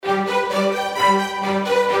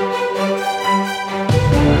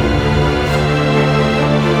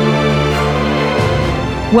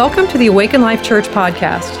Welcome to the Awaken Life Church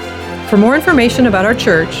podcast. For more information about our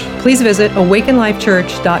church, please visit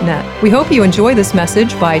awakenlifechurch.net. We hope you enjoy this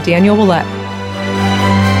message by Daniel Willett.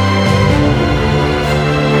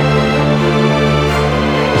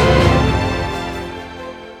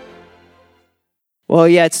 Well,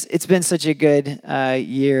 yeah, it's been such a good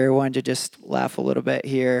year. I wanted to just laugh a little bit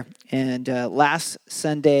here. And last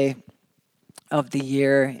Sunday of the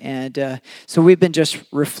year, and so we've been just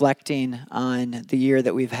reflecting on the year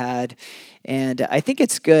that we've had. And I think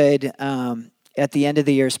it's good at the end of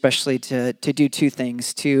the year, especially to do two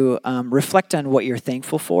things: to reflect on what you're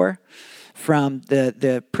thankful for from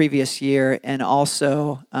the previous year, and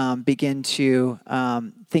also begin to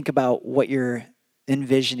think about what you're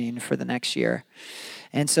envisioning for the next year.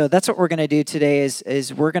 And so that's what we're going to do today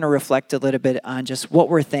is we're going to reflect a little bit on just what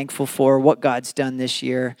we're thankful for, what God's done this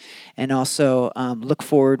year, and also look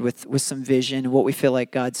forward with some vision, what we feel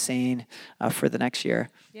like God's saying for the next year.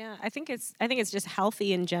 Yeah, I think it's just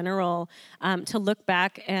healthy in general to look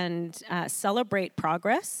back and celebrate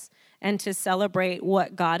progress and to celebrate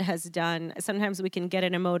what God has done. Sometimes we can get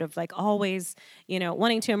in a mode of like always,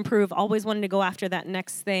 wanting to improve, always wanting to go after that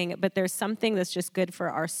next thing. But there's something that's just good for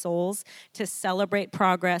our souls to celebrate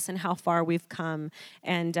progress and how far we've come.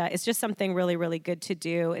 And it's just something really, really good to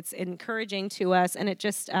do. It's encouraging to us, and it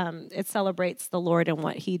just it celebrates the Lord and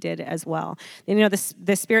what He did as well.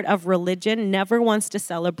 The spirit of religion never wants to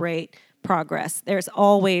celebrate progress. There's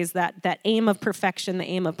always that aim of perfection,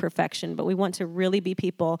 but we want to really be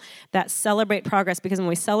people that celebrate progress, because when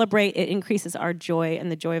we celebrate, it increases our joy,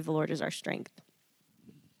 and the joy of the Lord is our strength.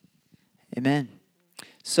 Amen.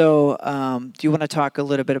 So do you want to talk a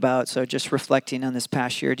little bit about, just reflecting on this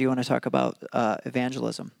past year, do you want to talk about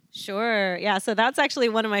evangelism? Sure. Yeah. So that's actually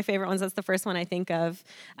one of my favorite ones. That's the first one I think of.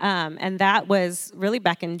 And that was really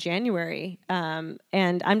back in January. And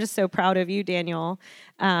I'm just so proud of you, Daniel,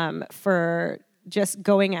 for just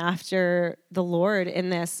going after the Lord in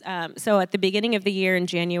this. So at the beginning of the year in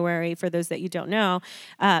January, for those that don't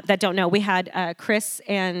know, we had Chris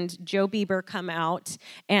and Joe Bieber come out,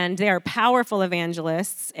 and they are powerful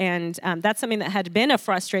evangelists. And that's something that had been a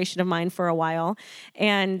frustration of mine for a while.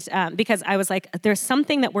 And because I was like, there's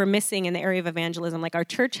something that we're missing in the area of evangelism. Like our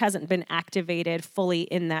church hasn't been activated fully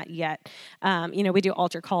in that yet. We do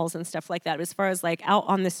altar calls and stuff like that. But as far as like out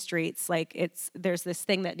on the streets, like there's this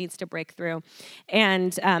thing that needs to break through.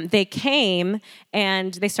 And they came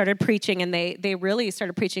and they started preaching, and they really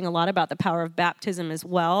started preaching a lot about the power of baptism as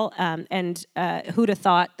well. And who'd have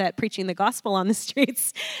thought that preaching the gospel on the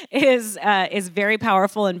streets is very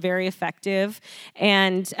powerful and very effective.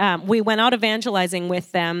 And we went out evangelizing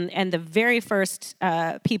with them, and the very first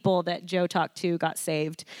people that Joe talked to got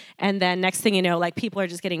saved. And then next thing you know, like people are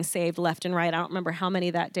just getting saved left and right. I don't remember how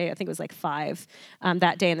many that day. I think it was like 5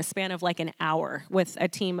 that day in the span of like an hour with a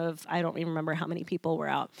team of, I don't even remember how many people were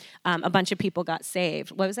out. A bunch of people got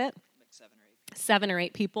saved. What was it? 7 or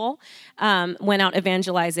 8 people went out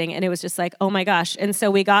evangelizing, and it was just like, oh my gosh. And so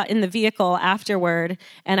we got in the vehicle afterward,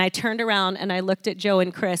 and I turned around and I looked at Joe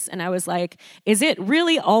and Chris, and I was like, is it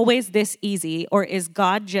really always this easy, or is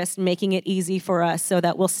God just making it easy for us so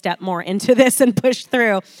that we'll step more into this and push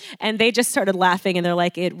through? And they just started laughing, and they're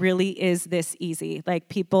like, it really is this easy. Like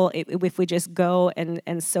people, if we just go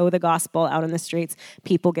and sow the gospel out in the streets,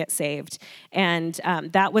 people get saved. And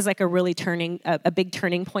that was like a really a big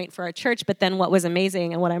turning point for our church. But then what was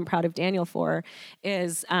amazing, and what I'm proud of Daniel for,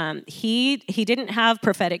 is he didn't have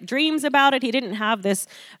prophetic dreams about it. He didn't have this,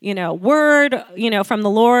 word, from the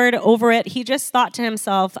Lord over it. He just thought to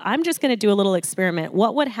himself, I'm just going to do a little experiment.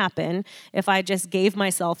 What would happen if I just gave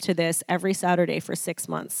myself to this every Saturday for 6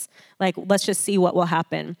 months? Like, let's just see what will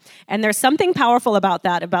happen. And there's something powerful about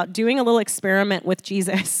that, about doing a little experiment with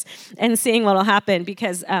Jesus and seeing what will happen,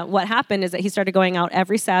 because what happened is that he started going out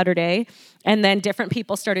every Saturday, and then different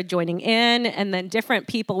people started joining in, and then different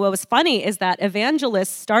people. What was funny is that evangelists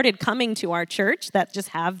started coming to our church that just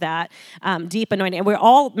have that deep anointing. And we're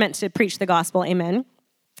all meant to preach the gospel, amen.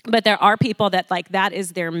 But there are people that like that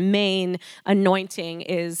is their main anointing,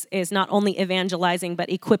 is not only evangelizing, but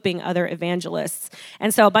equipping other evangelists.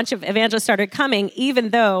 And so a bunch of evangelists started coming, even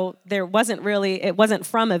though it wasn't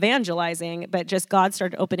from evangelizing, but just God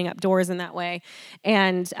started opening up doors in that way.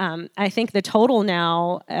 And I think the total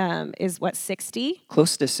now is 60?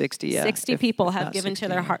 Close to 60, yeah. 60 people have given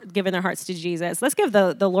their hearts to Jesus. Let's give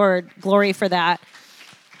the Lord glory for that.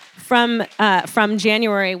 From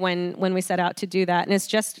January when we set out to do that, and it's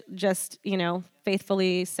just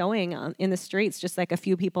faithfully sowing in the streets, just like a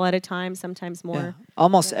few people at a time, sometimes more. Yeah.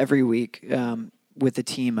 Almost every week with a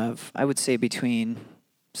team of, I would say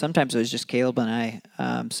sometimes it was just Caleb and I.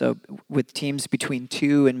 So with teams between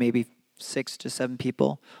 2 and maybe 6 to 7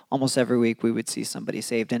 people. Almost every week we would see somebody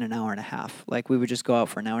saved in an hour and a half. Like we would just go out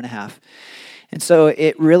for an hour and a half. And so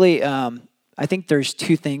it really, I think there's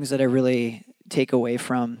two things that I really take away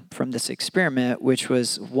from this experiment, which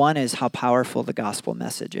was, one is how powerful the gospel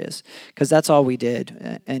message is, because that's all we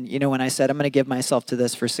did. And when I said I'm going to give myself to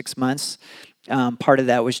this for 6 months, part of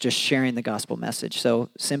that was just sharing the gospel message. So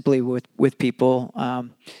simply with people,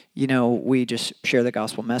 we just share the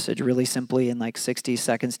gospel message really simply in like 60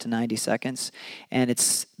 seconds to 90 seconds. And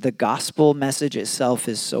it's the gospel message itself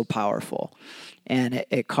is so powerful. And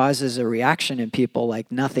it causes a reaction in people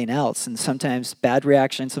like nothing else. And sometimes bad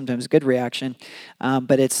reaction, sometimes good reaction.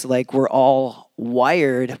 But it's like we're all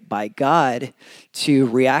wired by God to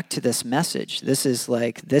react to this message. This is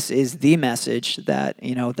the message that,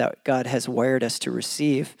 that God has wired us to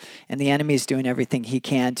receive. And the enemy is doing everything he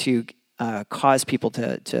can to cause people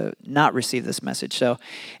to not receive this message. So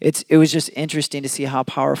it was just interesting to see how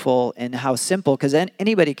powerful and how simple, because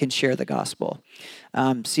anybody can share the gospel.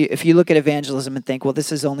 See, if you look at evangelism and think, well,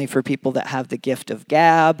 this is only for people that have the gift of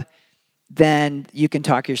gab, then you can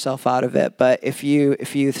talk yourself out of it. But if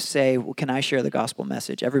you say, well, can I share the gospel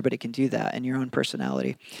message? Everybody can do that in your own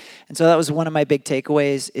personality. And so that was one of my big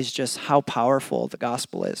takeaways, is just how powerful the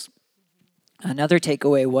gospel is. Another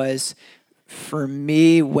takeaway was, for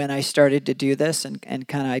me, when I started to do this and kind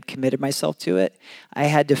of I committed myself to it, I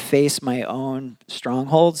had to face my own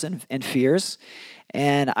strongholds and fears.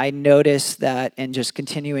 And I noticed that in just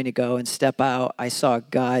continuing to go and step out, I saw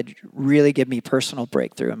God really give me personal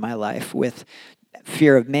breakthrough in my life with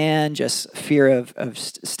fear of man, just fear of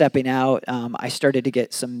stepping out. I started to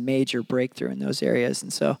get some major breakthrough in those areas.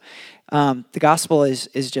 And so the gospel is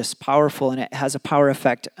just powerful, and it has a power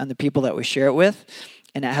effect on the people that we share it with.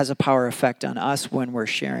 And it has a power effect on us when we're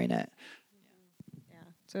sharing it. Yeah.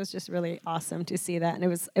 So it's just really awesome to see that. And it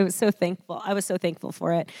was so thankful. I was so thankful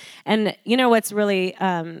for it. And what's really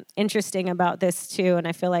interesting about this too, and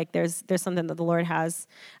I feel like there's something that the Lord has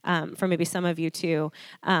for maybe some of you too.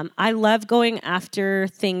 I love going after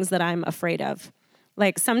things that I'm afraid of.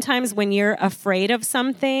 Like sometimes when you're afraid of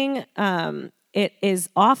something, it is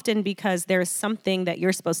often because there's something that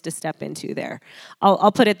you're supposed to step into there.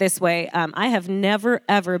 I'll put it this way. I have never,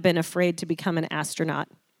 ever been afraid to become an astronaut.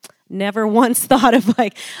 Never once thought of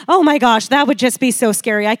like, oh my gosh, that would just be so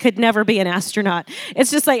scary. I could never be an astronaut. It's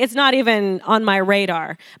just like, it's not even on my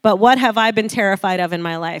radar. But what have I been terrified of in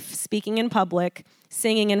my life? Speaking in public,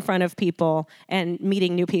 singing in front of people, and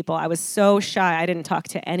meeting new people. I was so shy. I didn't talk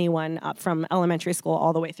to anyone up from elementary school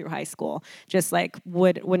all the way through high school. Just like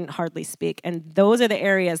wouldn't hardly speak. And those are the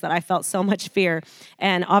areas that I felt so much fear.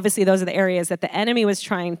 And obviously those are the areas that the enemy was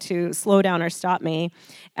trying to slow down or stop me.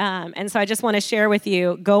 And so I just want to share with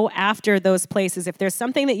you, go after those places. If there's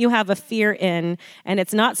something that you have a fear in, and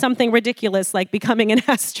it's not something ridiculous like becoming an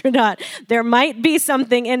astronaut, there might be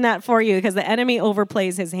something in that for you, because the enemy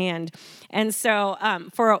overplays his hand. And so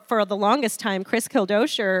for the longest time, Chris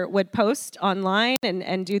Kildosher would post online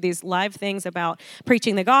and do these live things about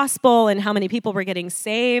preaching the gospel and how many people were getting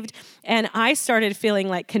saved. And I started feeling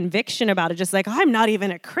like conviction about it, just like, I'm not even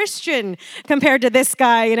a Christian compared to this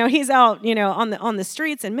guy. He's out, on the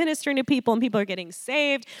streets and ministering to people, and people are getting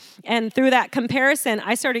saved. And through that comparison,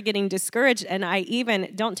 I started getting discouraged. And I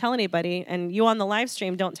even don't tell anybody, and you on the live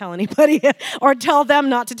stream, don't tell anybody or tell them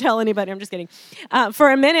not to tell anybody. I'm just kidding.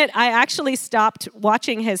 For a minute, I actually stopped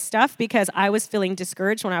watching his stuff because I was feeling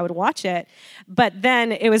discouraged when I would watch it. But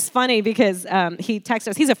then it was funny because he texted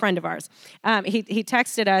us. He's a friend of ours. He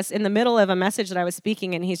texted us in the middle of a message that I was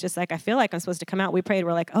speaking, and he's just like, I feel like I'm supposed to come out. We prayed.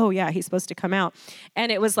 We're like, oh yeah, he's supposed to come out.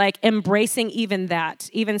 And it was like embracing even that,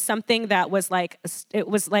 even something that was like, it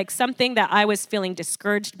was like something that I was feeling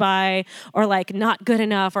discouraged by, or like not good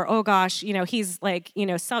enough, or oh gosh, he's like,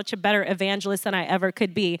 such a better evangelist than I ever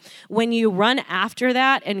could be. When you run after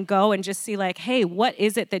that and go and just see like, hey, what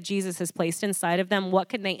is it that Jesus has placed inside of them? What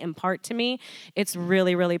can they impart to me? It's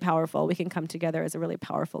really, really powerful. We can come together as a really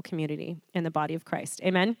powerful community in the body of Christ.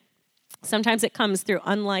 Amen? Sometimes it comes through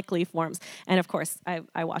unlikely forms. And of course,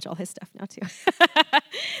 I watch all his stuff now too.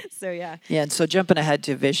 So yeah. Yeah, and so jumping ahead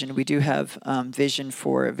to vision, we do have vision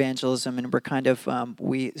for evangelism, and we're kind of,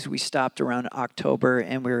 we stopped around October,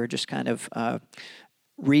 and we were just kind of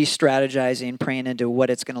re-strategizing, praying into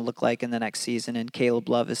what it's going to look like in the next season. And Caleb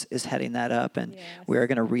Love is heading that up, and we are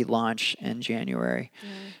going to relaunch in January. Yeah.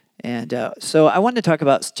 And so I wanted to talk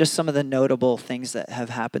about just some of the notable things that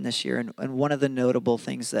have happened this year. And one of the notable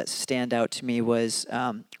things that stand out to me was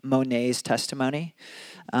Monet's testimony.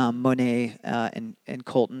 Monet and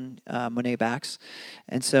Colton, Monet Bax.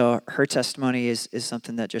 And so her testimony is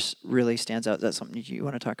something that just really stands out. Is that something you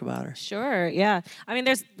want to talk about? Or? Sure, yeah. I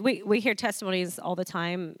mean, we hear testimonies all the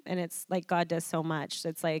time, and it's like God does so much.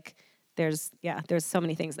 It's like there's so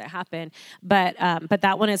many things that happen, but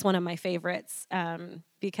that one is one of my favorites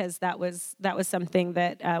because that was something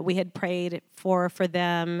that we had prayed for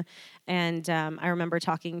them, and I remember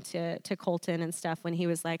talking to Colton and stuff when he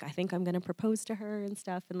was like, I think I'm going to propose to her and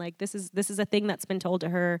stuff, and like this is a thing that's been told to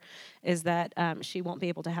her, is that she won't be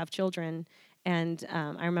able to have children. And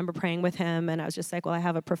I remember praying with him, and I was just like, well, I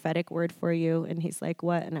have a prophetic word for you. And he's like,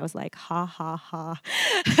 what? And I was like, ha, ha, ha.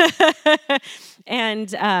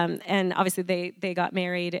 and obviously they got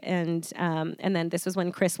married, and then this was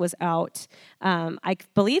when Chris was out. I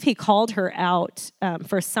believe he called her out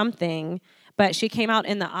for something, but she came out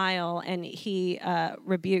in the aisle, and he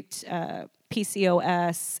rebuked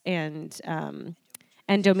PCOS and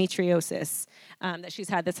endometriosis that she's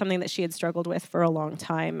had. That's something that she had struggled with for a long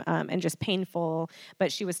time, and just painful,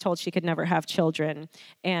 but she was told she could never have children.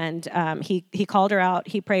 And he called her out,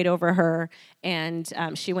 he prayed over her, and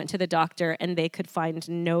she went to the doctor, and they could find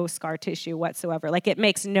no scar tissue whatsoever. Like, it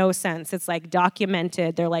makes no sense. It's like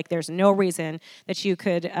documented. They're like, there's no reason that you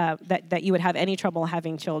could, that you would have any trouble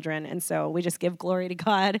having children. And so we just give glory to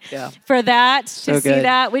God for that, to see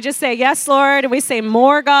that. We just say, yes, Lord, and we say,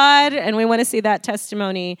 more, God, and we want to see that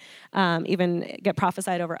testimony even get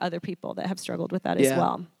prophesied over other people that have struggled with that as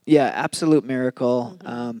well. Yeah, absolute miracle.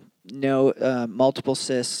 No multiple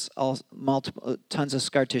cysts, tons of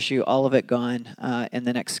scar tissue, all of it gone in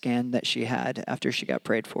the next scan that she had after she got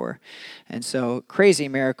prayed for. And so, crazy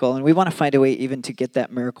miracle. And we want to find a way even to get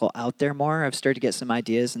that miracle out there more. I've started to get some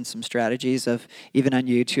ideas and some strategies of even on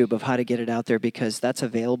YouTube of how to get it out there, because that's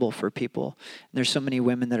available for people. And there's so many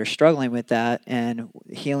women that are struggling with that, and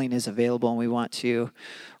healing is available, and we want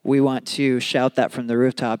to shout that from the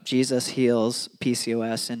rooftop. Jesus heals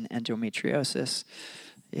PCOS and endometriosis.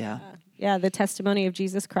 Yeah, the testimony of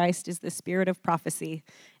Jesus Christ is the spirit of prophecy.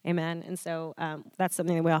 Amen. And so that's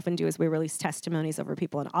something that we often do, is we release testimonies over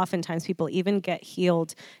people. And oftentimes people even get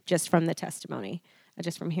healed just from the testimony,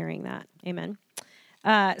 just from hearing that. Amen.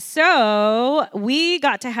 So we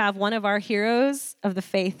got to have one of our heroes of the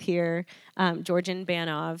faith here, Georgian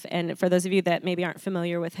Banov. And for those of you that maybe aren't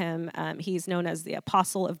familiar with him, he's known as the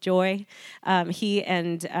Apostle of Joy. He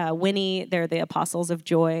and Winnie, they're the Apostles of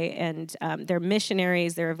Joy, and they're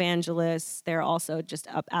missionaries, they're evangelists, they're also just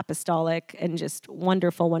apostolic and just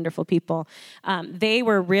wonderful, wonderful people. They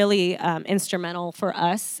were really instrumental for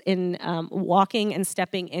us in walking and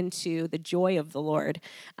stepping into the joy of the Lord.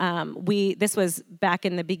 This was back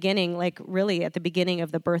in the beginning, like really at the beginning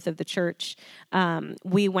of the birth of the church.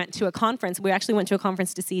 We went to a conference. We actually went to a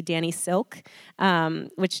conference to see Danny Silk,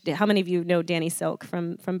 which, how many of you know Danny Silk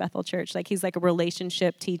from Bethel Church? Like, he's like a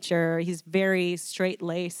relationship teacher. He's very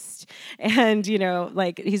straight-laced, and,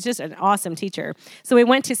 like, he's just an awesome teacher. So we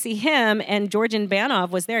went to see him, and Georgian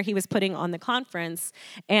Banov was there. He was putting on the conference,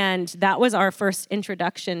 and that was our first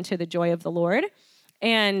introduction to the joy of the Lord.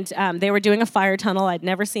 And they were doing a fire tunnel. I'd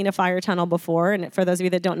never seen a fire tunnel before. And for those of you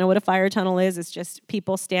that don't know what a fire tunnel is, it's just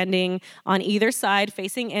people standing on either side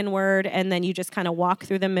facing inward, and then you just kind of walk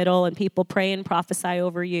through the middle, and people pray and prophesy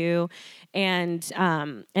over you. And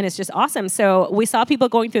it's just awesome. So we saw people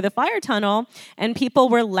going through the fire tunnel, and people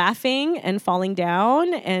were laughing and falling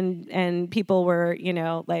down, and people were,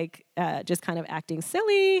 just kind of acting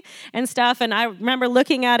silly and stuff. And I remember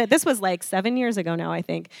looking at it. This was like 7 years ago now, I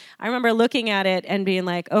think. I remember looking at it and being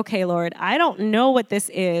like, okay, Lord, I don't know what this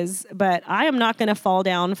is, but I am not going to fall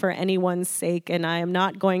down for anyone's sake, and I am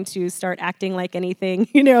not going to start acting like anything,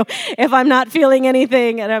 if I'm not feeling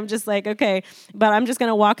anything. And I'm just like, okay, but I'm just going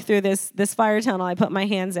to walk through this fire tunnel. I put my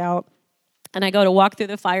hands out, and I go to walk through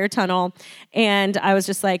the fire tunnel, and I was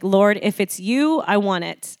just like, Lord, if it's you, I want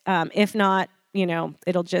it. If not,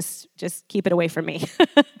 it'll just keep it away from me.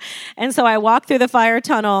 And so I walk through the fire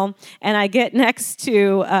tunnel, and I get next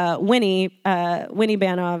to Winnie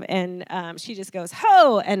Banov, and she just goes,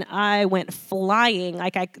 ho, and I went flying.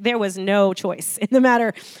 There was no choice in the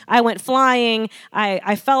matter. I went flying,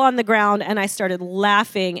 I fell on the ground, and I started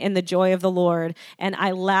laughing in the joy of the Lord, and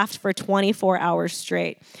I laughed for 24 hours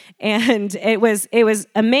straight. And it was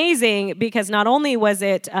amazing, because not only was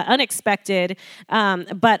it unexpected,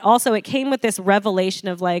 but also it came with this revelation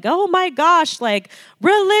of like, oh my gosh, like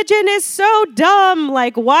religion is so dumb.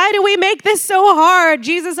 Like, why do we make this so hard?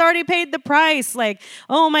 Jesus already paid the price. Like,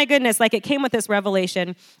 oh my goodness. Like, it came with this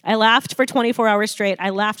revelation. I laughed for 24 hours straight. I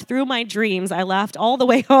laughed through my dreams. I laughed all the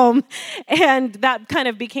way home. And that kind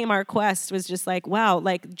of became our quest, was just like, wow,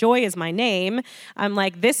 like joy is my name. I'm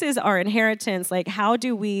like, this is our inheritance. Like, how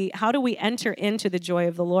do we enter into the joy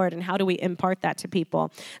of the Lord, and how do we impart that to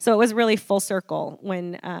people? So it was really full circle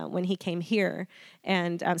when he came here.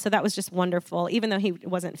 And so that was just wonderful. Even though he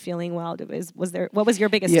wasn't feeling well, what was your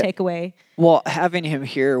biggest takeaway? Well, having him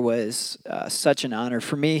here was such an honor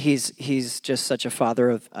for me. He's just such a father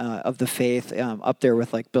of the faith, up there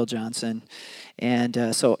with like Bill Johnson,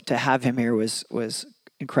 and so to have him here was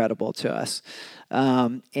incredible to us.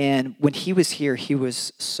 And when he was here, he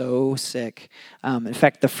was so sick. In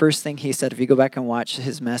fact, the first thing he said, if you go back and watch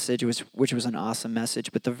his message, which was an awesome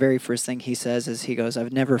message, but the very first thing he says is, he goes,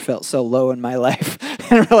 "I've never felt so low in my life."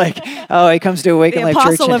 And we're like, oh, he comes to Awaken Life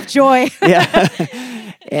Church. The apostle of joy. Yeah.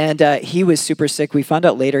 And he was super sick. We found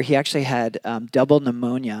out later he actually had double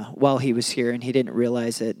pneumonia while he was here, and he didn't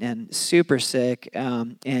realize it, and super sick,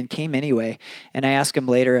 and came anyway. And I asked him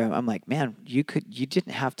later, I'm like, man, you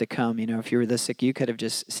didn't have to come. If you were this sick, you could have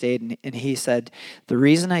just stayed. And he said, the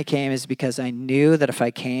reason I came is because I knew that if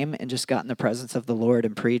I came and just got in the presence of the Lord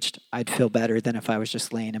and preached, I'd feel better than if I was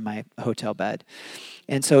just laying in my hotel bed.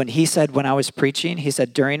 And so, and he said, when I was preaching, he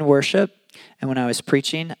said during worship and when I was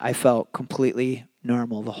preaching, I felt completely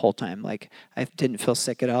normal the whole time. Like, I didn't feel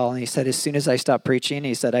sick at all. And he said, as soon as I stopped preaching,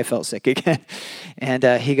 he said, I felt sick again. And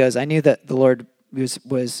he goes, I knew that the Lord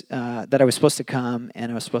was that I was supposed to come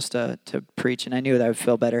and I was supposed to preach, and I knew that I would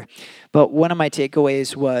feel better. But one of my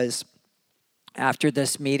takeaways was, after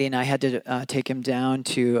this meeting, I had to take him down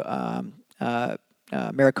to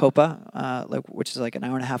Maricopa, which is like an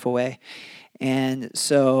hour and a half away. And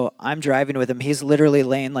so I'm driving with him. He's literally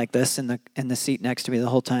laying like this in the seat next to me the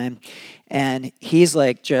whole time. And he's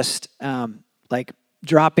like just like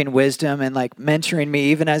dropping wisdom and like mentoring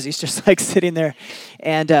me, even as he's just like sitting there.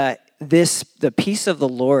 And the peace of the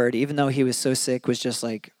Lord, even though he was so sick, was just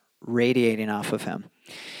like radiating off of him.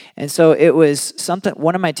 And so it was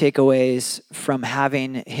one of my takeaways from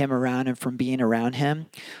having him around and from being around him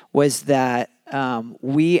was that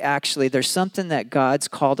there's something that God's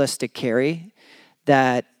called us to carry,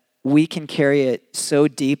 that we can carry it so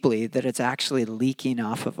deeply that it's actually leaking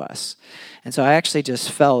off of us. And so I actually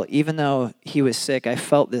just felt, even though he was sick, I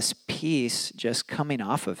felt this peace just coming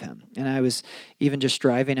off of him. And I was even just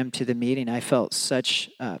driving him to the meeting, I felt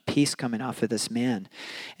such peace coming off of this man.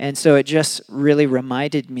 And so it just really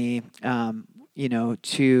reminded me,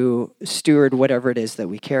 to steward whatever it is that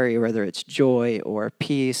we carry, whether it's joy or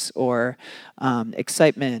peace or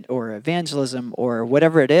excitement or evangelism or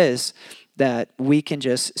whatever it is, that we can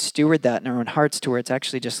just steward that in our own hearts to where it's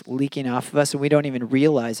actually just leaking off of us and we don't even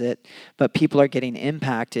realize it, but people are getting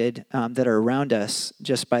impacted that are around us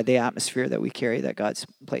just by the atmosphere that we carry that God's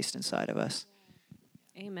placed inside of us.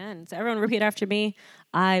 Amen. So everyone repeat after me.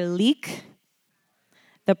 I leak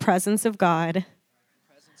the presence of God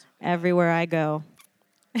everywhere I go.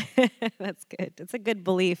 That's good. It's a good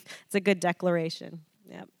belief. It's a good declaration.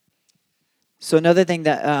 Yep. So another thing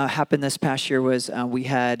that happened this past year was we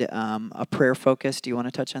had a prayer focus. Do you want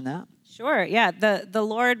to touch on that? Sure, yeah. The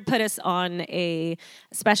Lord put us on a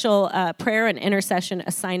special prayer and intercession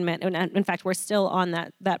assignment. And in fact, we're still on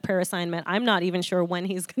that prayer assignment. I'm not even sure when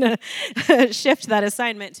he's going to shift that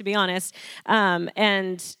assignment, to be honest.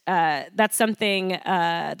 And that's something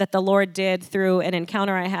that the Lord did through an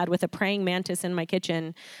encounter I had with a praying mantis in my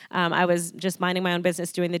kitchen. I was just minding my own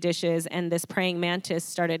business, doing the dishes, and this praying mantis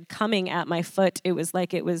started coming at my foot. It was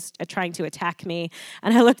like it was trying to attack me.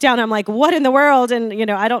 And I looked down, I'm like, what in the world? And,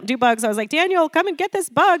 I don't do bugs. So I was like, Daniel, come and get this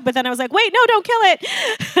bug. But then I was like, wait, no, don't kill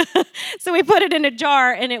it. So we put it in a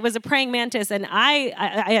jar, and it was a praying mantis. And I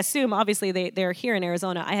assume, obviously, they're here in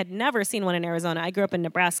Arizona. I had never seen one in Arizona. I grew up in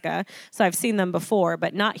Nebraska, so I've seen them before,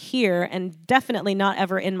 but not here, and definitely not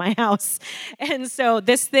ever in my house. And so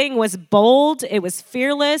this thing was bold, it was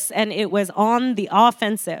fearless, and it was on the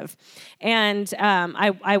offensive. And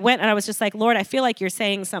I went and I was just like, Lord, I feel like you're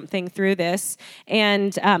saying something through this.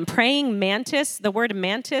 And praying mantis, the word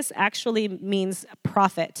mantis actually means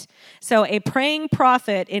prophet. So a praying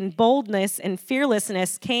prophet in boldness and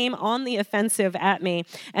fearlessness came on the offensive at me.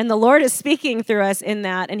 And the Lord is speaking through us in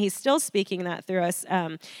that, and he's still speaking that through us,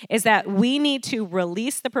 is that we need to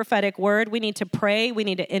release the prophetic word. We need to pray. We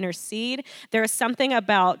need to intercede. There is something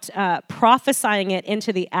about prophesying it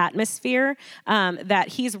into the atmosphere that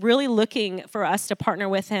he's really looking for us to partner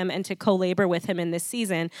with him and to co-labor with him in this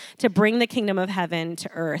season to bring the kingdom of heaven to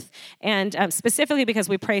earth. And specifically because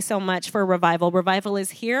we pray so much for revival. Revival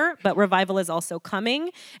is here, but revival is also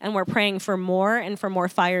coming, and we're praying for more and for more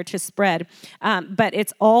fire to spread. But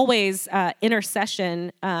it's always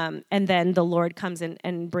intercession, and then the Lord comes in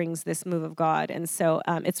and brings this move of God. And so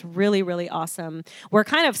it's really, really awesome. We're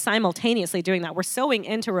kind of simultaneously doing that. We're sowing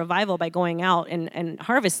into revival by going out and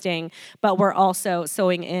harvesting, but we're also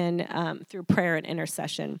sowing in through prayer and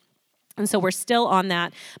intercession. And so we're still on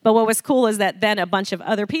that. But what was cool is that then a bunch of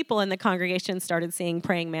other people in the congregation started seeing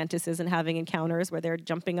praying mantises and having encounters where they're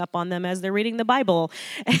jumping up on them as they're reading the Bible,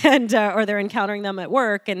 and or they're encountering them at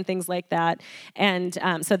work and things like that. And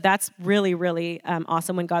so that's really, really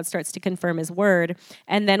awesome when God starts to confirm his word.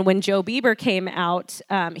 And then when Joe Bieber came out,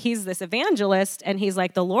 he's this evangelist, and he's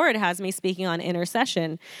like, the Lord has me speaking on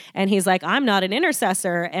intercession. And he's like, I'm not an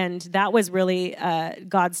intercessor. And that was really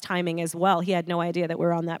God's timing as well. He had no idea that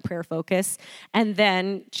we're on that prayer focus. And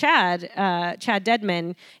then Chad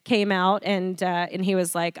Dedman came out, and he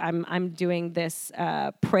was like, I'm doing this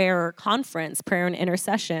prayer conference, prayer and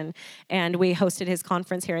intercession, and we hosted his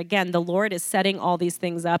conference here. Again, the Lord is setting all these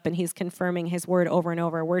things up, and he's confirming his word over and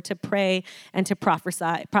over. We're to pray and to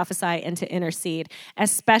prophesy and to intercede,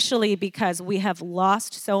 especially because we have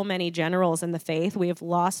lost so many generals in the faith. We have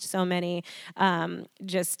lost so many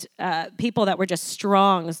people that were just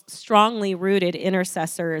strongly rooted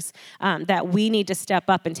intercessors, that we need to step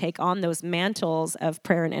up and take on those mantles of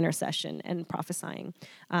prayer and intercession and prophesying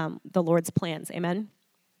the Lord's plans. Amen?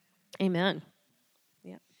 Amen.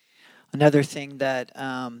 Yeah. Another thing that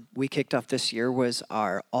we kicked off this year was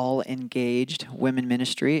our All Engaged Women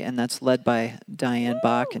Ministry, and that's led by Diane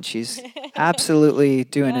Bach, and she's absolutely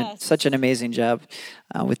doing such an amazing job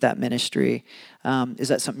with that ministry. Is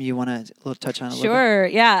that something you want to touch on a little bit? Sure,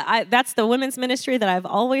 yeah. That's the women's ministry that I've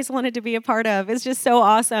always wanted to be a part of. It's just so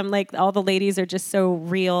awesome. Like, all the ladies are just so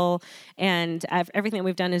real, and everything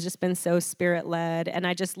we've done has just been so spirit-led, and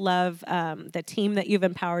I just love the team that you've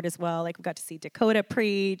empowered as well. Like, we got to see Dakota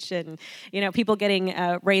preach, and, people getting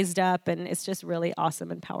raised up, and it's just really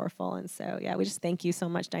awesome and powerful. And so, yeah, we just thank you so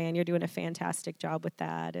much, Diane. You're doing a fantastic job with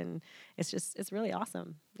that, and it's really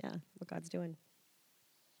awesome, yeah, what God's doing.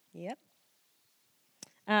 Yep.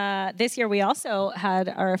 This year, we also had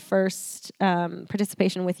our first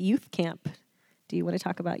participation with Youth Camp. Do you want to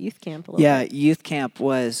talk about Youth Camp a little bit? Yeah, Youth Camp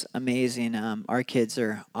was amazing. Our kids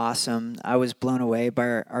are awesome. I was blown away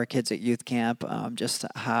by our kids at Youth Camp, just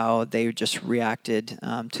how they just reacted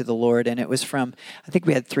to the Lord. And it was I think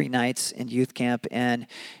we had 3 nights in Youth Camp, and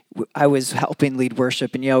I was helping lead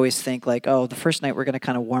worship, and you always think like, oh, the first night we're going to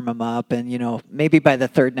kind of warm them up, and maybe by the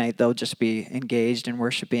 3rd night they'll just be engaged in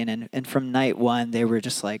worshiping. And from night 1 they were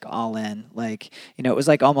just like all in. Like, it was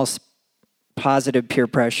like almost positive peer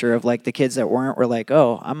pressure of like the kids that weren't were like,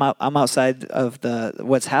 oh, I'm outside of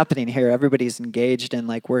what's happening here. Everybody's engaged in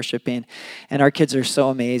like worshiping, and our kids are so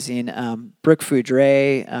amazing. Brooke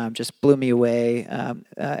Foudre just blew me away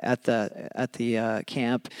at the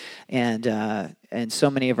camp, and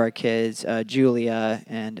so many of our kids, Julia,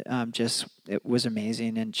 and it was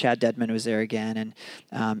amazing. And Chad Dedman was there again,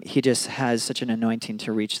 and he just has such an anointing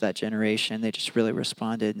to reach that generation. They just really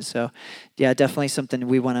responded. And so, yeah, definitely something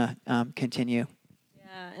we want to continue. Yeah,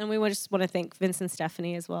 and we just want to thank Vince and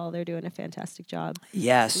Stephanie as well. They're doing a fantastic job.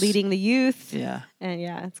 Yes. Leading the youth. Yeah. And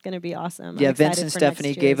yeah, it's going to be awesome. Yeah, Vince and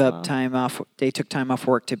Stephanie gave up time off. They took time off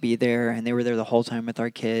work to be there, and they were there the whole time with our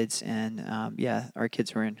kids. And our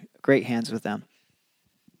kids were in great hands with them.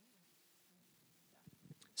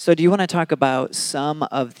 So do you want to talk about some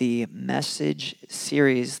of the message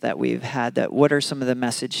series that we've had? What are some of the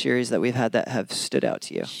message series that we've had that have stood out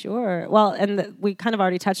to you? Sure. Well, and we kind of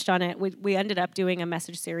already touched on it. We ended up doing a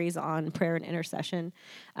message series on prayer and intercession,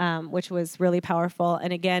 which was really powerful.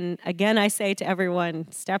 And again, I say to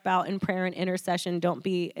everyone, step out in prayer and intercession. Don't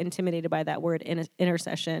be intimidated by that word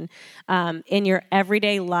intercession. In your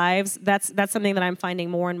everyday lives, that's something that I'm finding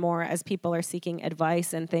more and more as people are seeking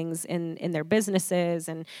advice and things in their businesses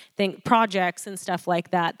and projects and stuff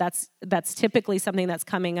like that. That's typically something that's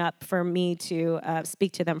coming up for me to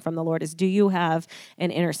speak to them from the Lord is, do you have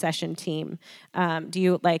an intercession team? Do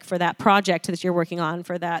you, like, for that project that you're working on,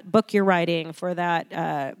 for that book you're writing, for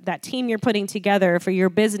that team you're putting together, for your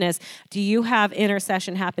business, do you have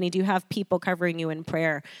intercession happening? Do you have people covering you in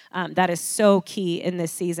prayer? That is so key in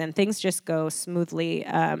this season. Things just go smoothly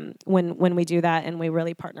when we do that, and we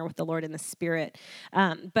really partner with the Lord in the Spirit.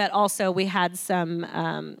 But also we had some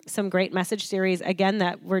some great message series, again,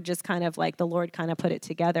 that were just kind of like the Lord kind of put it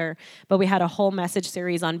together. But we had a whole message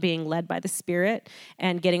series on being led by the Spirit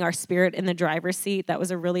and getting our spirit in the driver's seat. That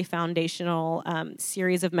was a really foundational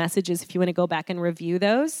series of messages if you want to go back and review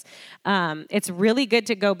those. It's really good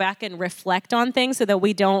to go back and reflect on things so that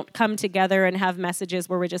we don't come together and have messages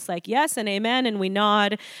where we're just like, yes and amen, and we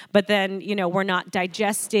nod, but then, we're not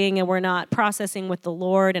digesting and we're not processing with the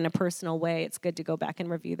Lord in a personal way. It's good to go back and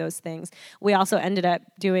review those things. We also ended up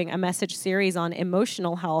doing a message series on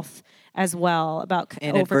emotional health as well, about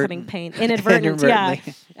overcoming pain. Inadvertent,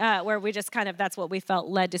 yeah. Where we just kind of, that's what we felt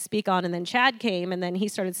led to speak on. And then Chad came, and then he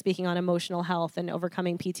started speaking on emotional health and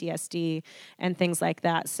overcoming PTSD and things like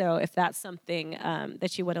that. So if that's something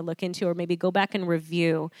that you want to look into or maybe go back and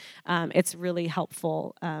review, it's really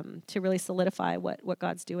helpful to really solidify what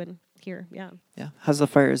God's doing here. Yeah. Yeah. How's the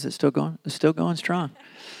fire? Is it still going? It's still going strong.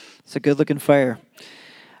 It's a good-looking fire.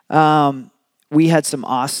 We had some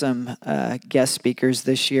awesome guest speakers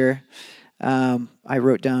this year. I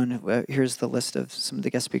wrote down, here's the list of some of the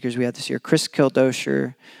guest speakers we had this year. Chris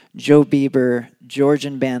Kildosher, Joe Bieber,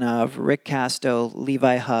 Georgian Banov, Rick Casto,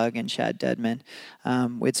 Levi Hugg, and Chad Dedman.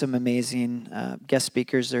 We had some amazing guest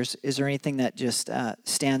speakers. Is there anything that just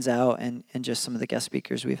stands out in just some of the guest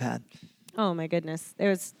speakers we've had? Oh my goodness.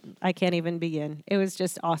 I can't even begin. It was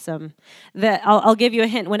just awesome. I'll give you a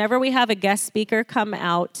hint. Whenever we have a guest speaker come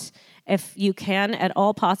out, if you can at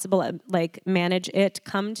all possible, manage it,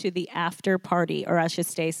 come to the after party, or I should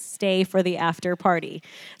stay for the after party.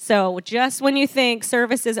 So just when you think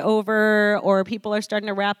service is over or people are starting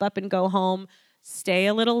to wrap up and go home, stay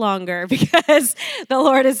a little longer because the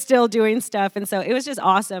Lord is still doing stuff. And so it was just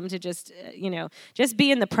awesome to just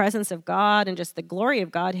be in the presence of God, and just the glory of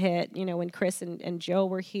God hit, when Chris and Joe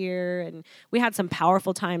were here. And we had some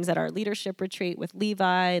powerful times at our leadership retreat with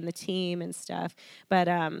Levi and the team and stuff. But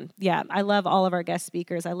I love all of our guest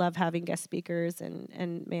speakers. I love having guest speakers,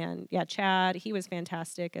 and man, Chad, he was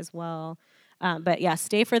fantastic as well. But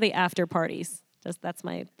stay for the after parties. That's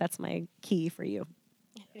my key for you.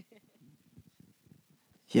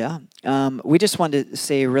 Yeah. We just wanted to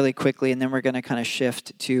say really quickly, and then we're going to kind of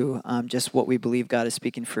shift to just what we believe God is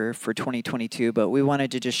speaking for 2022. But we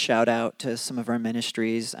wanted to just shout out to some of our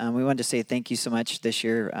ministries. We wanted to say thank you so much this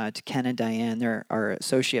year to Ken and Diane. They're our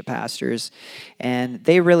associate pastors, and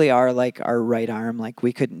they really are like our right arm. Like,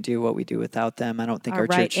 we couldn't do what we do without them. I don't think our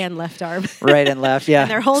right church... and left arm. Right and left, yeah. And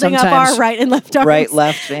they're holding up our right and left arms. Right,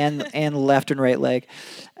 left, and left and right leg.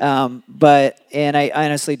 And I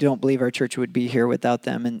honestly don't believe our church would be here without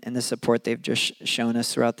them and the support they've just shown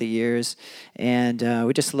us throughout the years. And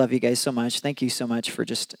we just love you guys so much. Thank you so much for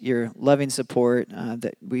just your loving support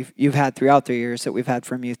that you've had throughout the years, that we've had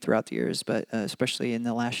from you throughout the years, but especially in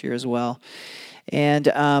the last year as well.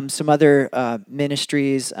 And some other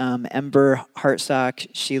ministries, Ember Hartsock,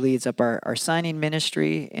 she leads up our signing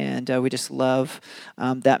ministry, and we just love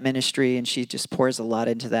that ministry, and she just pours a lot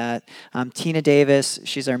into that. Tina Davis,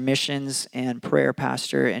 she's our missions and prayer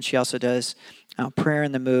pastor, and she also does Prayer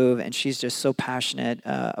in the Move, and she's just so passionate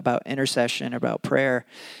about intercession, about prayer,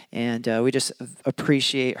 and we just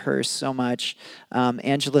appreciate her so much.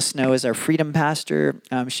 Angela Snow is our freedom pastor.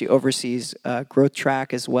 She oversees Growth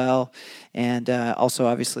Track as well, and also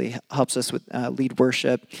obviously helps us with lead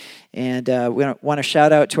worship. And we want to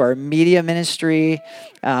shout out to our media ministry,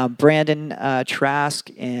 Brandon Trask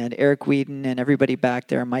and Eric Whedon and everybody back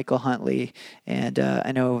there, Michael Huntley, and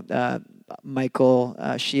I know Michael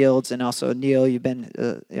Shields, and also Neil, you've been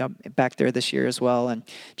back there this year as well, and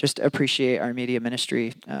just appreciate our media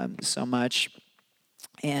ministry so much.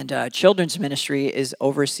 And children's ministry is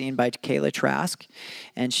overseen by Kayla Trask,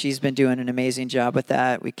 and she's been doing an amazing job with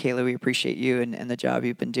that. Kayla, we appreciate you and the job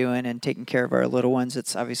you've been doing and taking care of our little ones.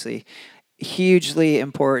 It's obviously hugely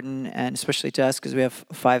important, and especially to us because we have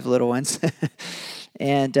 5 little ones.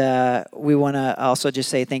 And we want to also just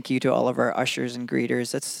say thank you to all of our ushers and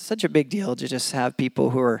greeters. That's such a big deal to just have people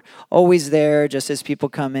who are always there just as people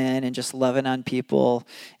come in and just loving on people.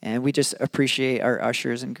 And we just appreciate our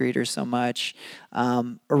ushers and greeters so much.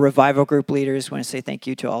 Our revival group leaders, want to say thank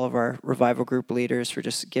you to all of our revival group leaders for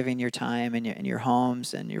just giving your time and your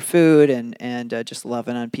homes and your food and just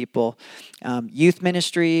loving on people. Youth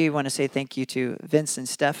ministry, want to say thank you to Vince and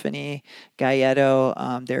Stephanie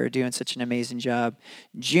Galletto. They're doing such an amazing job.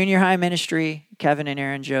 Junior high ministry, Kevin and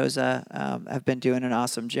Aaron Joza have been doing an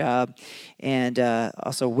awesome job. And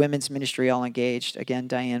also women's ministry, All Engaged, again,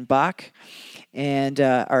 Diane Bach. and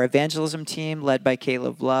our evangelism team led by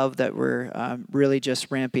Caleb Love that we're really just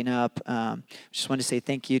ramping up. Just want to say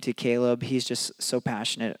thank you to Caleb. He's just so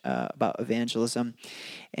passionate about evangelism.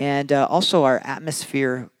 And also our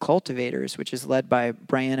atmosphere cultivators, which is led by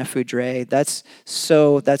Brianna Foudre. That's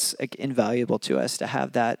invaluable to us to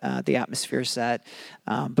have that the atmosphere set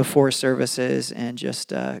before services and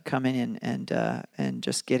just coming in and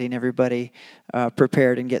just getting everybody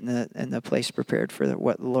prepared and getting the place prepared for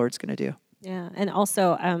what the Lord's going to do. Yeah, and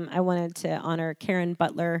also I wanted to honor Karen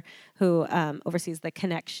Butler, who oversees the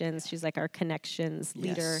connections. She's like our connections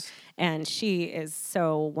leader, and she is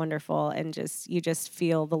so wonderful. And you just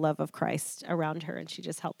feel the love of Christ around her, and she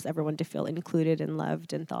just helps everyone to feel included and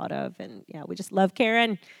loved and thought of. And yeah, we just love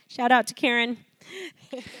Karen. Shout out to Karen.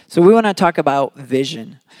 So we want to talk about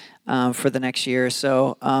vision for the next year.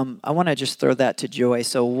 So I want to just throw that to Joy.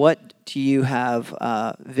 So what do you have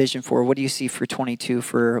vision for? What do you see for 22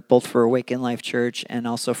 for both for Awaken Life Church and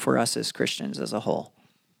also for us as Christians as a whole?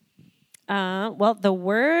 Well, the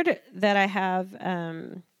word that I have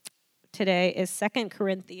today is 2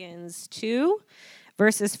 Corinthians 2,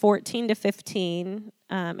 verses 14 to 15,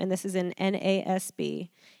 and this is in NASB.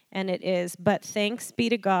 And it is, but thanks be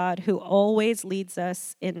to God who always leads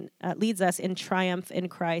us in triumph in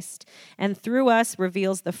Christ, and through us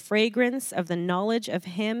reveals the fragrance of the knowledge of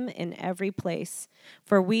Him in every place.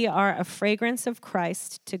 For we are a fragrance of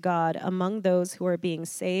Christ to God among those who are being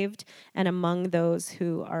saved and among those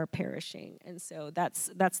who are perishing. And so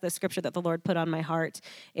that's the scripture that the Lord put on my heart.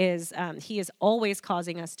 Is He is always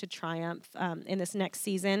causing us to triumph in this next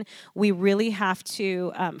season. We really have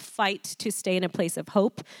to fight to stay in a place of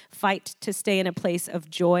hope. Fight to stay in a place of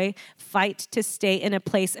joy, fight to stay in a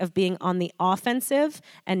place of being on the offensive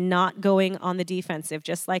and not going on the defensive.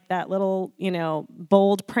 Just like that little,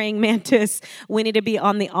 bold praying mantis, we need to be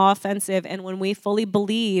on the offensive. And when we fully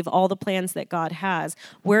believe all the plans that God has,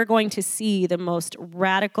 we're going to see the most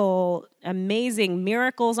radical, amazing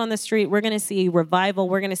miracles on the street. We're going to see revival.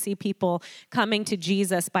 We're going to see people coming to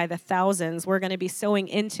Jesus by the thousands. We're going to be sowing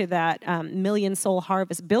into that billion soul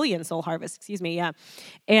harvest, yeah.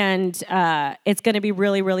 And it's going to be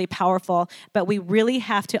really, really powerful. But we really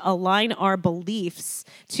have to align our beliefs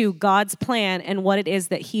to God's plan and what it is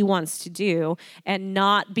that He wants to do, and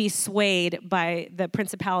not be swayed by the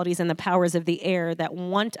principalities and the powers of the air that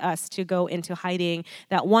want us to go into hiding,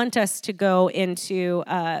 that want us to go into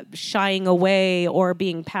shying away or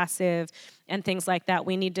being passive and things like that.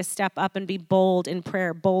 We need to step up and be bold in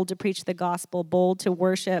prayer, bold to preach the gospel, bold to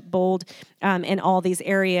worship, bold in all these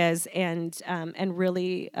areas, and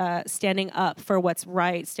really standing up for what's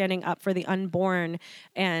right, standing up for the unborn,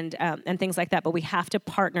 and things like that. But we have to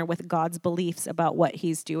partner with God's beliefs about what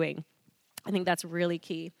He's doing. I think that's really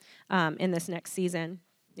key in this next season.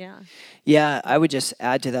 Yeah, I would just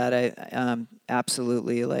add to that. I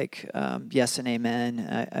absolutely yes and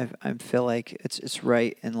amen. I feel like it's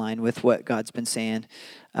right in line with what God's been saying.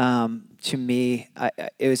 To me,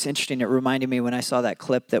 it was interesting. It reminded me when I saw that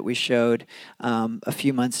clip that we showed a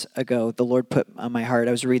few months ago. The Lord put on my heart.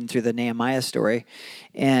 I was reading through the Nehemiah story,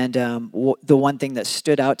 and the one thing that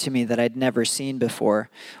stood out to me that I'd never seen before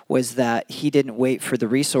was that he didn't wait for the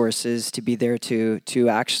resources to be there to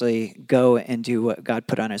actually go and do what God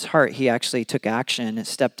put on his heart. He actually took action and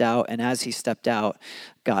stepped out, and as he stepped out,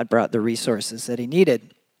 God brought the resources that he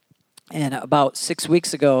needed. And about 6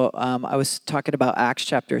 weeks ago, I was talking about Acts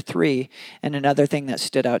chapter 3, and another thing that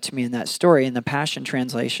stood out to me in that story, in the Passion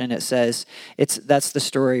Translation, it says, that's the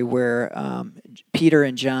story where Peter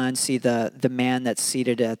and John see the man that's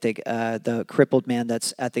seated at the crippled man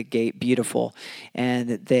that's at the gate, beautiful, and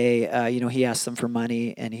they, he asks them for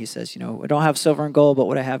money, and he says, I don't have silver and gold, but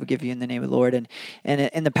what I have I give you in the name of the Lord. And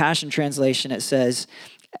in the Passion Translation, it says,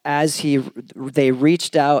 they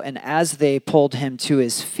reached out, and as they pulled him to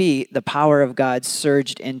his feet, the power of God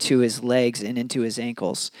surged into his legs and into his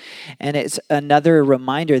ankles. And it's another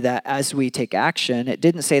reminder that as we take action, it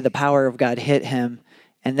didn't say the power of God hit him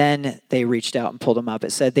and then they reached out and pulled him up.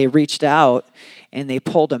 It said they reached out and they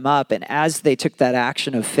pulled him up, and as they took that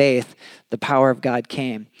action of faith, the power of God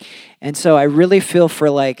came. And so I really feel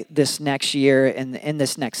for this next year and in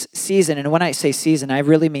this next season, and when I say season, I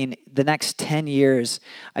really mean the next 10 years,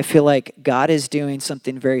 I feel like God is doing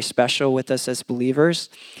something very special with us as believers,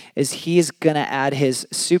 is He's going to add His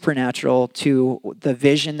supernatural to the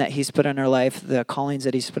vision that He's put in our life, the callings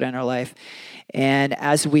that He's put in our life. And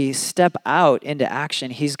as we step out into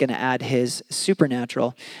action, He's going to add His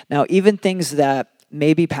supernatural. Now, even things that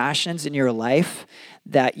may be passions in your life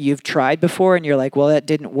that you've tried before and you're like, well, that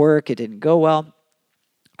didn't work, it didn't go well.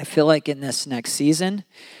 I feel like in this next season,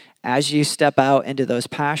 as you step out into those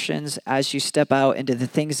passions, as you step out into the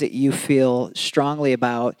things that you feel strongly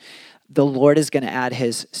about, the Lord is going to add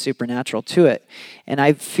his supernatural to it. And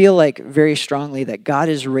I feel like very strongly that God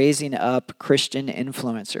is raising up Christian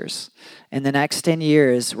influencers. In the next 10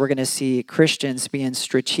 years, we're going to see Christians being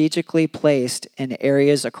strategically placed in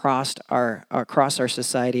areas across our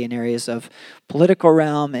society, in areas of political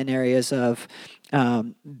realm, in areas of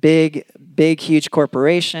big, huge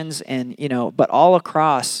corporations, and but all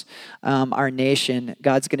across our nation,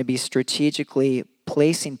 God's going to be strategically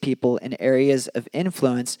placing people in areas of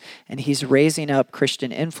influence, and he's raising up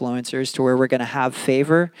Christian influencers to where we're going to have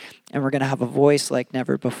favor and we're going to have a voice like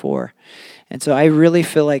never before. And so I really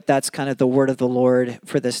feel like that's kind of the word of the Lord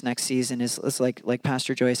for this next season is like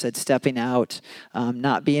Pastor Joy said, stepping out,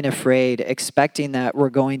 not being afraid, expecting that we're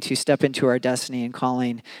going to step into our destiny and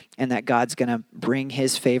calling, and that God's going to bring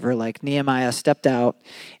his favor, like Nehemiah stepped out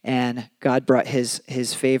and God brought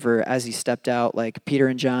his favor as he stepped out, like Peter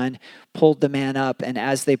and John pulled the man up, and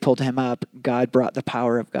as they pulled him up, God brought the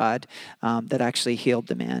power of God that actually healed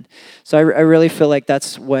the man. So I really feel like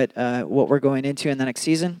that's what we're going into in the next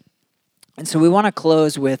season. And so we want to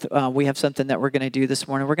close with, we have something that we're going to do this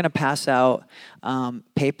morning. We're going to pass out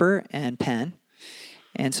paper and pen.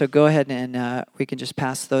 And so go ahead and we can just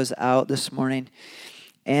pass those out this morning.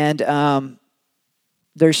 And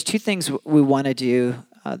there's two things we want to do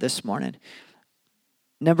this morning.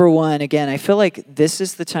 Number one, again, I feel like this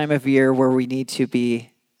is the time of year where we need to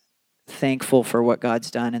be thankful for what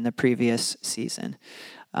God's done in the previous season.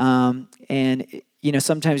 And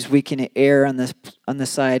sometimes we can err on the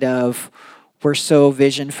side of we're so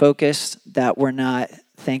vision focused that we're not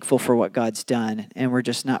thankful for what God's done, and we're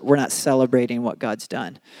not celebrating what God's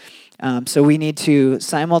done. So we need to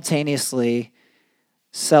simultaneously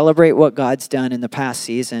celebrate what God's done in the past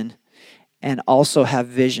season and also have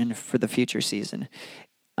vision for the future season.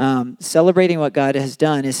 Celebrating what God has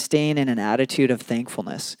done is staying in an attitude of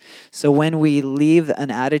thankfulness. So when we leave an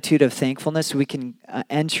attitude of thankfulness, we can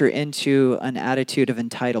enter into an attitude of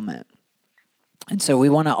entitlement. And so we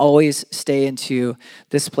want to always stay into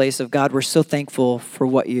this place of, God, we're so thankful for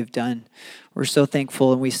what you've done. We're so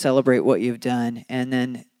thankful, and we celebrate what you've done. And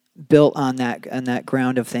then built on that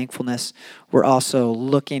ground of thankfulness, we're also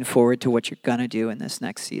looking forward to what you're going to do in this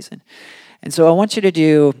next season. And so I want you to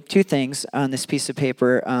do two things on this piece of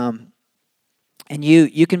paper. And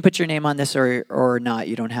you can put your name on this or not.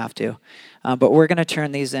 You don't have to. But we're going to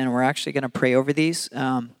turn these in. We're actually going to pray over these.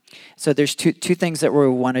 So there's two things that we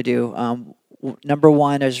want to do. Number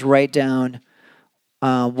one is write down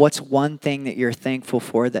what's one thing that you're thankful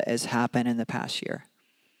for that has happened in the past year.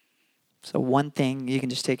 So one thing, you can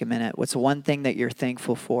just take a minute. What's one thing that you're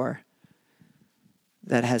thankful for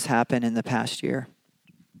that has happened in the past year?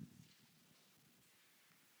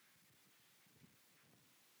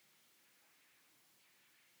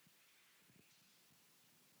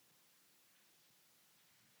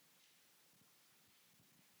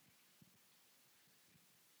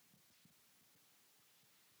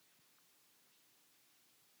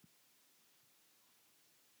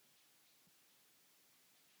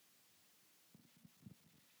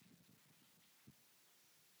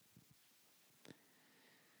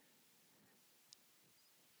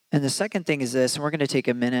 And the second thing is this, and we're going to take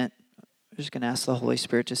a minute. We're just going to ask the Holy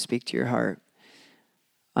Spirit to speak to your heart.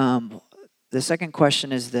 The second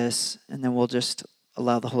question is this, and then we'll just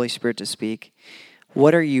allow the Holy Spirit to speak.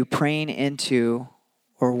 What are you praying into,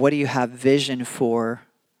 or what do you have vision for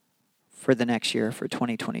the next year, for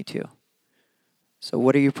 2022? So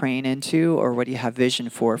what are you praying into, or what do you have vision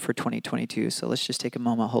for 2022? So let's just take a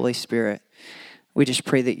moment. Holy Spirit, we just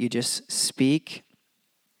pray that you just speak,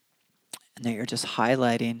 and that you're just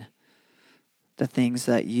highlighting the things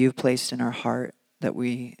that you've placed in our heart that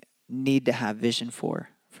we need to have vision for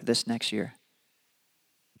this next year.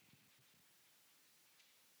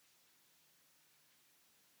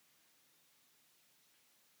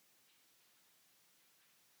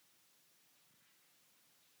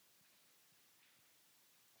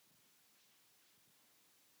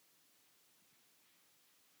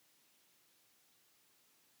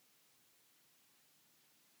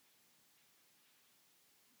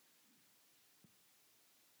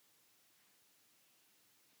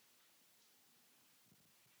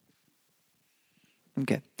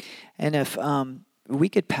 Okay. And if we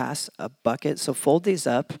could pass a bucket, so fold these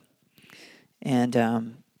up, and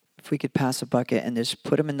if we could pass a bucket and just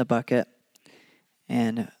put them in the bucket,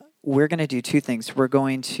 and we're going to do two things. We're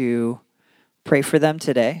going to pray for them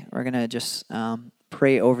today. We're going to just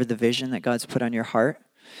pray over the vision that God's put on your heart,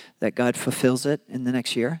 that God fulfills it in the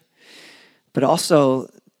next year. But also,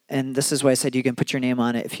 and this is why I said you can put your name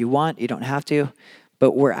on it if you want, you don't have to,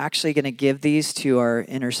 but we're actually going to give these to our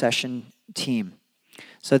intercession team.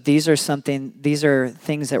 So these are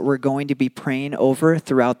things that we're going to be praying over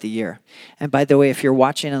throughout the year. And by the way, if you're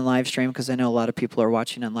watching on live stream, because I know a lot of people are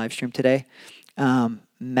watching on live stream today,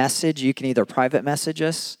 you can either private message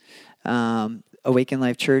us, Awaken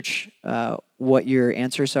Life Church, what your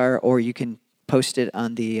answers are, or you can post it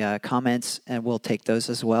on the comments, and we'll take those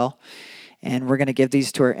as well. And we're going to give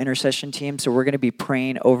these to our intercession team, so we're going to be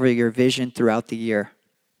praying over your vision throughout the year.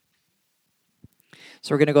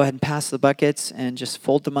 So we're going to go ahead and pass the buckets and just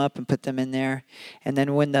fold them up and put them in there. And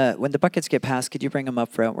then when the buckets get passed, could you bring them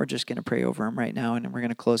up front? We're just going to pray over them right now, and we're going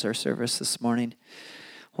to close our service this morning.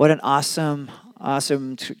 What an awesome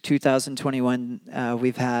 2021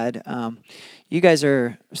 we've had. You guys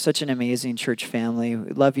are such an amazing church family.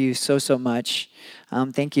 We love you so much.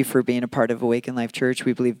 Thank you for being a part of Awaken Life Church.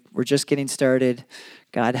 We believe we're just getting started.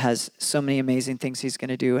 God has so many amazing things he's going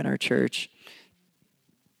to do in our church.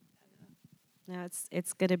 Now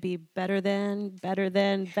it's going to be better than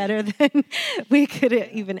we could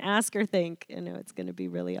even ask or think. It's going to be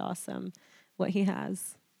really awesome what he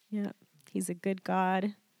has. Yeah, he's a good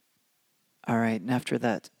God. All right, and after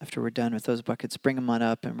we're done with those buckets, bring them on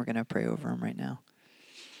up, and we're going to pray over them right now.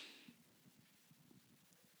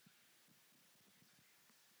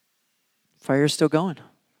 Fire's still going.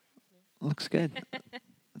 Looks good.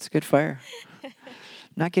 It's good fire.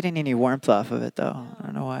 Not getting any warmth off of it, though. I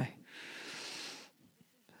don't know why.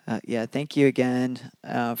 Thank you again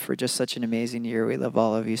for just such an amazing year. We love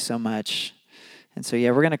all of you so much. And so,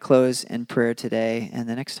 we're going to close in prayer today. And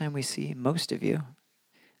the next time we see most of you,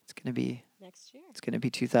 it's going to be next year. It's going to be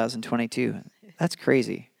 2022. That's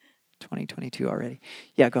crazy. 2022 already.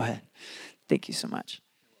 Yeah, go ahead. Thank you so much.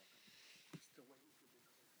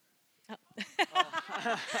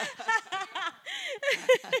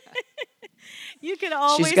 You can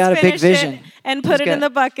always She's got a big vision and put it in the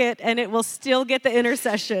bucket, and it will still get the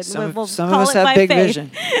intercession. Some of us have big vision.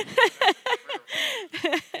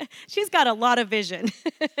 She's got a lot of vision.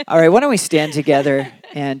 All right, why don't we stand together,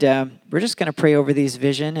 and we're just going to pray over these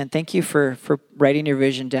vision. And thank you for writing your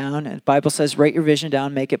vision down. And the Bible says, write your vision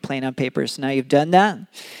down, make it plain on paper. So now you've done that,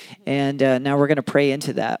 and now we're going to pray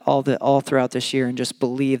into that all throughout this year, and just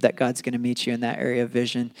believe that God's going to meet you in that area of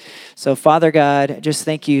vision. So Father God, just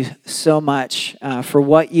thank you so much for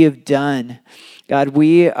what you've done. God,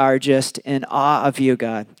 we are just in awe of you,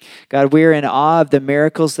 God. God, we are in awe of the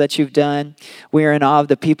miracles that you've done. We are in awe of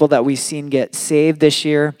the people that we've seen get saved this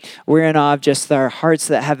year. We're in awe of just our hearts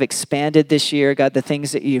that have expanded this year. God, the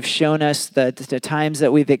things that you've shown us, the times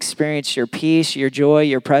that we've experienced your peace, your joy,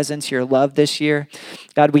 your presence, your love this year.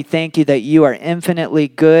 God, we thank you that you are infinitely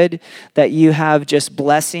good, that you have just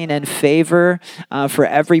blessing and favor for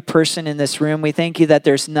every person in this room. We thank you that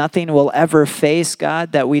there's nothing we'll ever face,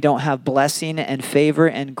 God, that we don't have blessing and favor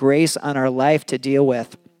and grace on our life to deal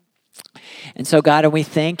with. And so, God, and we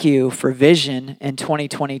thank you for vision in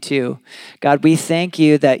 2022. God, we thank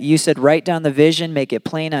you that you said, write down the vision, make it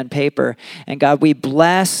plain on paper. And God, we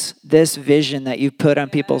bless this vision that you've put on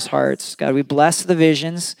people's hearts. God, we bless the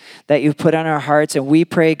visions that you've put on our hearts. And we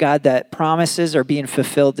pray, God, that promises are being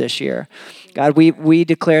fulfilled this year. God, we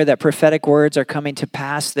declare that prophetic words are coming to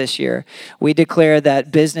pass this year. We declare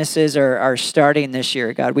that businesses are starting this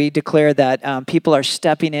year. God, we declare that people are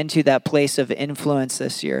stepping into that place of influence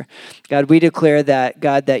this year. God, we declare that,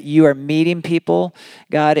 God, that you are meeting people,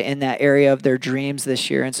 God, in that area of their dreams this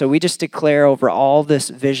year. And so we just declare over all this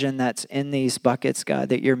vision that's in these buckets, God,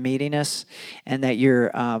 that you're meeting us and that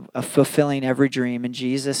you're fulfilling every dream in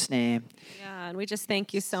Jesus' name. And we just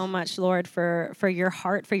thank you so much, Lord, for your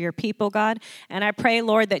heart, for your people, God. And I pray,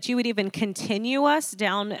 Lord, that you would even continue us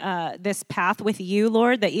down this path with you,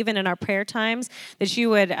 Lord, that even in our prayer times, that you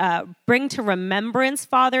would bring to remembrance,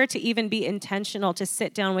 Father, to even be intentional, to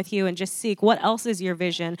sit down with you and just seek what else is your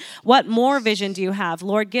vision? What more vision do you have?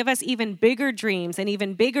 Lord, give us even bigger dreams and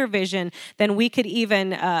even bigger vision than we could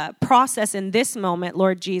even process in this moment,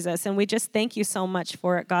 Lord Jesus. And we just thank you so much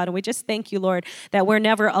for it, God. And we just thank you, Lord, that we're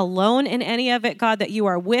never alone in any of it, God, that you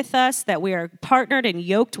are with us, that we are partnered and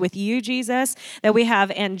yoked with you, Jesus, that we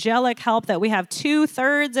have angelic help, that we have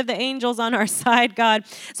 2/3 of the angels on our side, God.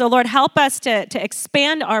 So, Lord, help us to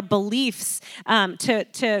expand our beliefs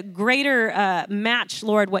to greater match,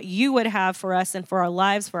 Lord, what you would have for us and for our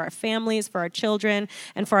lives, for our families, for our children,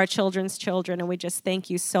 and for our children's children. And we just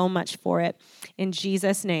thank you so much for it. In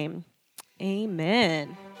Jesus' name,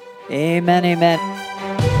 amen. Amen, amen.